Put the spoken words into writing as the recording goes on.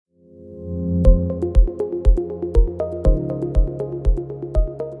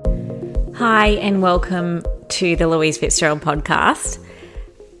Hi, and welcome to the Louise Fitzgerald podcast.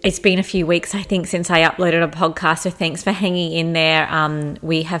 It's been a few weeks, I think, since I uploaded a podcast, so thanks for hanging in there.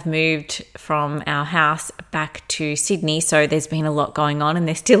 We have moved from our house back to Sydney, so there's been a lot going on, and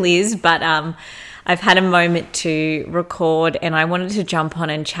there still is, but I've had a moment to record, and I wanted to jump on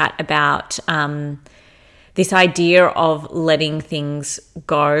and chat about this idea of letting things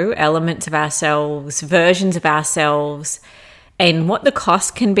go, elements of ourselves, versions of ourselves, and what the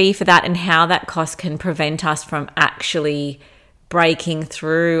cost can be for that and how that cost can prevent us from actually breaking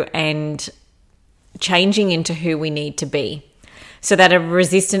through and changing into who we need to be, so that a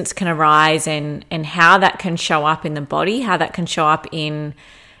resistance can arise and how that can show up in the body, how that can show up in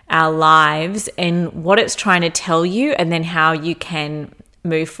our lives and what it's trying to tell you, and then how you can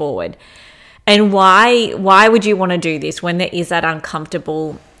move forward. And why would you want to do this when there is that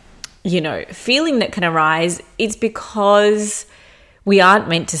uncomfortable, feeling that can arise? It's because we aren't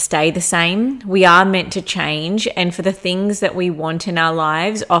meant to stay the same. We are meant to change. And for the things that we want in our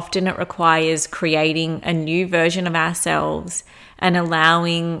lives, often it requires creating a new version of ourselves and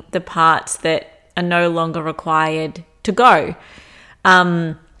allowing the parts that are no longer required to go.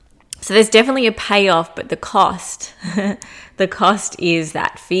 So there's definitely a payoff, but the cost, the cost is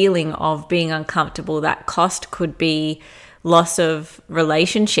that feeling of being uncomfortable. That cost could be loss of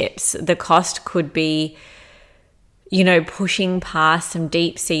relationships. The cost could be, pushing past some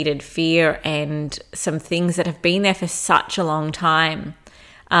deep-seated fear and some things that have been there for such a long time.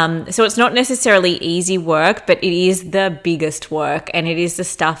 So it's not necessarily easy work, but it is the biggest work, and it is the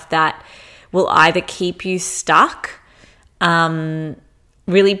stuff that will either keep you stuck,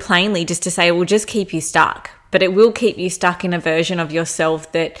 really plainly, just to say it will just keep you stuck, but it will keep you stuck in a version of yourself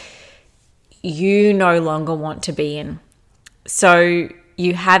that you no longer want to be in. So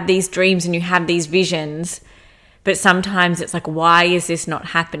you have these dreams and you have these visions, but sometimes it's like, why is this not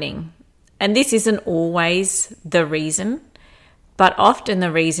happening? And this isn't always the reason, but often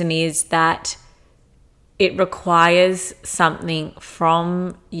the reason is that it requires something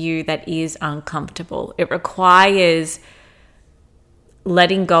from you that is uncomfortable. It requires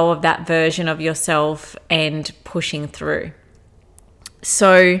letting go of that version of yourself and pushing through.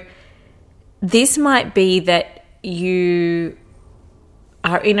 So this might be that you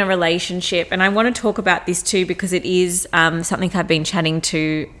are in a relationship, and I want to talk about this too because it is something I've been chatting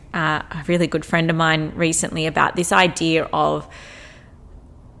to a really good friend of mine recently about, this idea of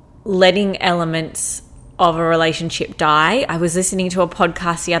letting elements of a relationship die. I was listening to a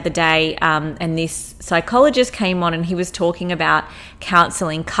podcast the other day, and this psychologist came on and he was talking about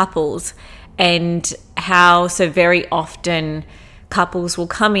counseling couples and how so very often couples will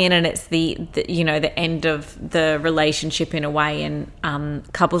come in and it's the end of the relationship in a way, and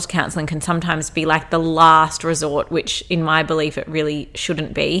couples counseling can sometimes be like the last resort, which in my belief it really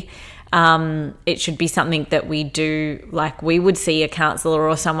shouldn't be. It should be something that we do, like we would see a counselor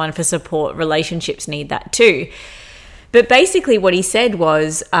or someone for support. Relationships need that too. But basically what he said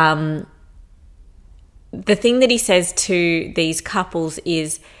was, the thing that he says to these couples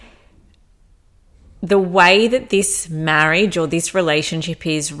is, the way that this marriage or this relationship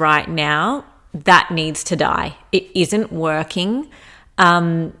is right now, that needs to die. It isn't working.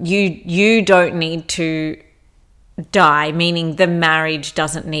 You don't need to die, meaning the marriage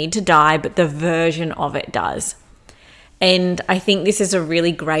doesn't need to die, but the version of it does. And I think this is a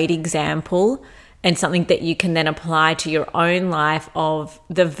really great example and something that you can then apply to your own life of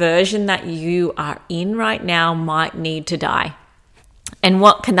the version that you are in right now might need to die. And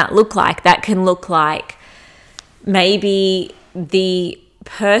what can that look like? That can look like maybe the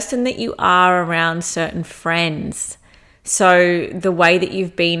person that you are around certain friends. So the way that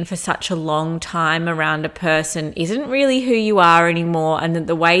you've been for such a long time around a person isn't really who you are anymore, and that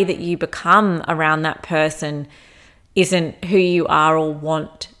the way that you become around that person isn't who you are or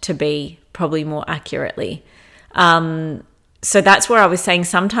want to be, probably more accurately. So that's where I was saying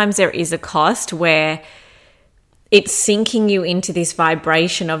sometimes there is a cost where it's sinking you into this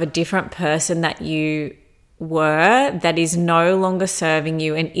vibration of a different person that you were, that is no longer serving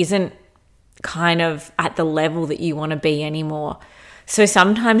you and isn't kind of at the level that you want to be anymore. So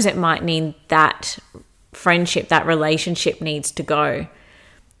sometimes it might mean that friendship, that relationship needs to go.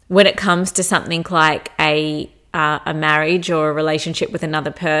 When it comes to something like a marriage or a relationship with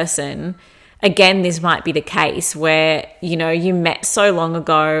another person, again, this might be the case where, you met so long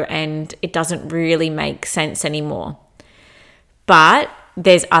ago and it doesn't really make sense anymore. But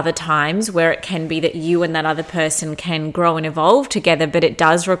there's other times where it can be that you and that other person can grow and evolve together, but it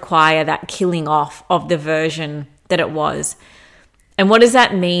does require that killing off of the version that it was. And what does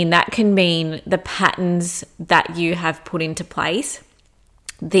that mean? That can mean the patterns that you have put into place,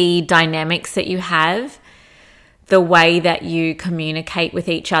 the dynamics that you have, the way that you communicate with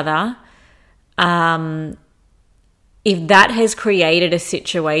each other, if that has created a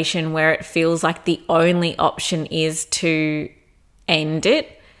situation where it feels like the only option is to end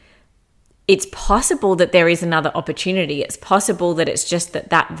it, it's possible that there is another opportunity. It's possible that it's just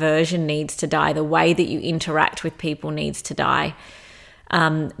that version needs to die. The way that you interact with people needs to die,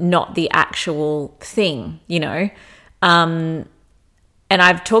 not the actual thing, And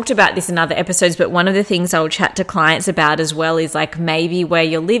I've talked about this in other episodes, but one of the things I'll chat to clients about as well is like maybe where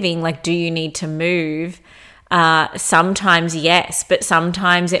you're living, like do you need to move? Sometimes yes, but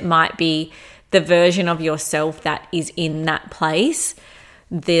sometimes it might be the version of yourself that is in that place.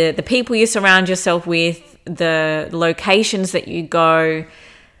 The people you surround yourself with, the locations that you go,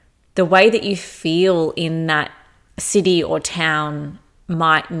 the way that you feel in that city or town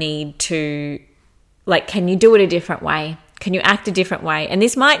might need to, like, can you do it a different way? Can you act a different way? And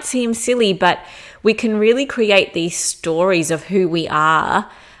this might seem silly, but we can really create these stories of who we are.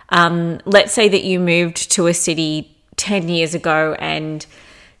 Let's say that you moved to a city 10 years ago and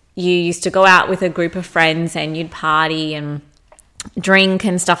you used to go out with a group of friends and you'd party and drink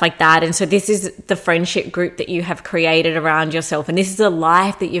and stuff like that. And so this is the friendship group that you have created around yourself. And this is a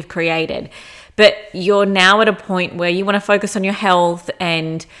life that you've created. But you're now at a point where you want to focus on your health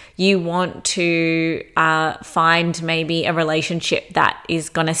and you want to find maybe a relationship that is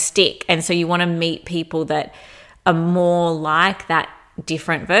going to stick. And so you want to meet people that are more like that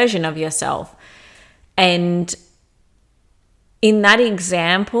different version of yourself. And in that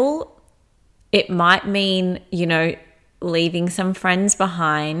example, it might mean, leaving some friends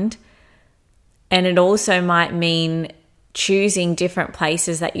behind. And it also might mean choosing different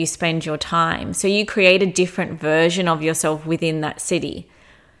places that you spend your time. So you create a different version of yourself within that city.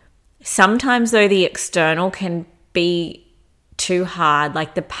 Sometimes though, the external can be too hard,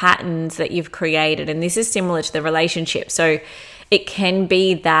 like the patterns that you've created. And this is similar to the relationship. So it can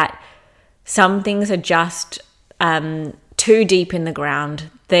be that some things are just too deep in the ground.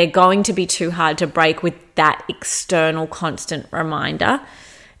 They're going to be too hard to break with that external constant reminder.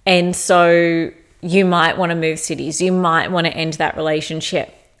 And so you might want to move cities. You might want to end that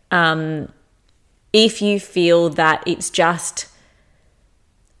relationship. If you feel that it's just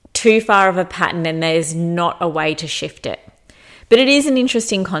too far of a pattern and there's not a way to shift it. But it is an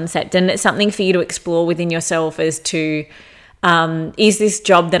interesting concept, and it's something for you to explore within yourself as to, is this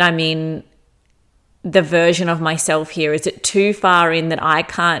job that I'm in the version of myself here? Is it too far in that I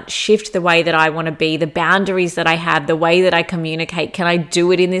can't shift the way that I want to be, the boundaries that I have, the way that I communicate? Can I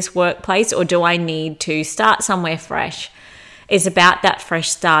do it in this workplace, or do I need to start somewhere fresh? It's about that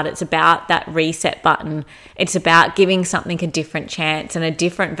fresh start. It's about that reset button. It's about giving something a different chance and a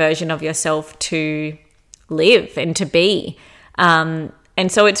different version of yourself to live and to be. And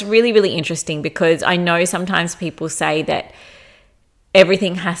so it's really, really interesting, because I know sometimes people say that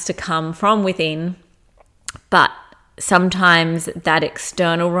everything has to come from within, but sometimes that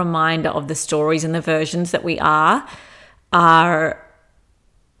external reminder of the stories and the versions that we are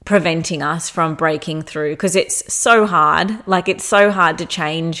preventing us from breaking through, because it's so hard. Like, it's so hard to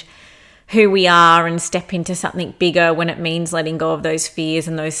change who we are and step into something bigger when it means letting go of those fears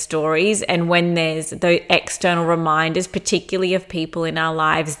and those stories. And when there's the external reminders, particularly of people in our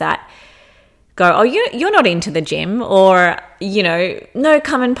lives that go, oh, you're not into the gym, or, no,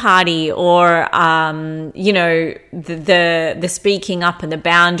 come and party, or, the speaking up and the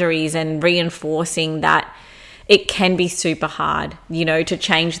boundaries and reinforcing that. It can be super hard, to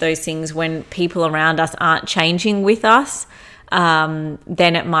change those things when people around us aren't changing with us.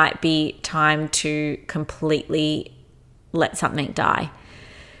 Then it might be time to completely let something die.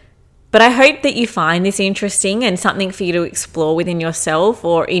 But I hope that you find this interesting and something for you to explore within yourself,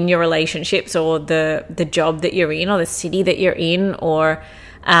 or in your relationships, or the job that you're in, or the city that you're in, or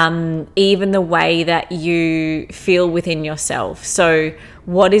even the way that you feel within yourself. So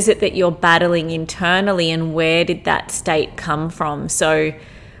what is it that you're battling internally, and where did that state come from? So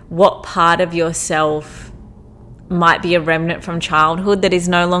what part of yourself might be a remnant from childhood that is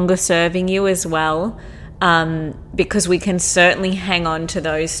no longer serving you as well? Because we can certainly hang on to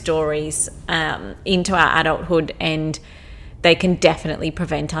those stories into our adulthood, and they can definitely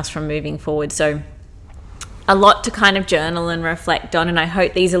prevent us from moving forward. So a lot to kind of journal and reflect on, and I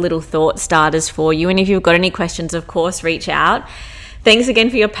hope these are little thought starters for you. And if you've got any questions, of course, reach out. Thanks again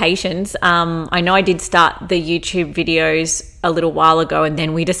for your patience. I know I did start the YouTube videos a little while ago, and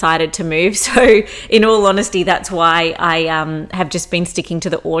then we decided to move. So in all honesty, that's why I have just been sticking to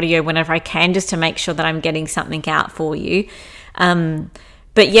the audio whenever I can, just to make sure that I'm getting something out for you.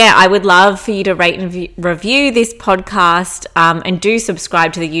 But yeah, I would love for you to rate and review this podcast, and do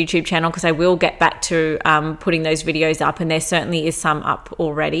subscribe to the YouTube channel, because I will get back to putting those videos up, and there certainly is some up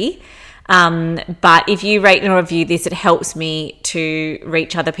already. But if you rate and review this, it helps me to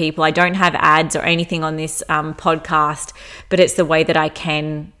reach other people. I don't have ads or anything on this podcast, but it's the way that I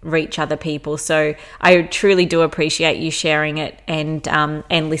can reach other people. So I truly do appreciate you sharing it and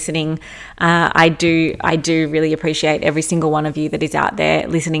listening. I do really appreciate every single one of you that is out there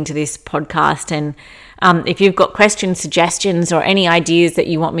listening to this podcast. And if you've got questions, suggestions, or any ideas that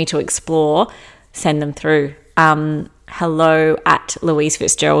you want me to explore, send them through.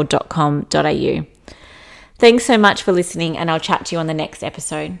 hello@louisefitzgerald.com.au. Thanks so much for listening, and I'll chat to you on the next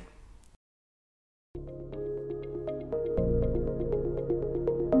episode.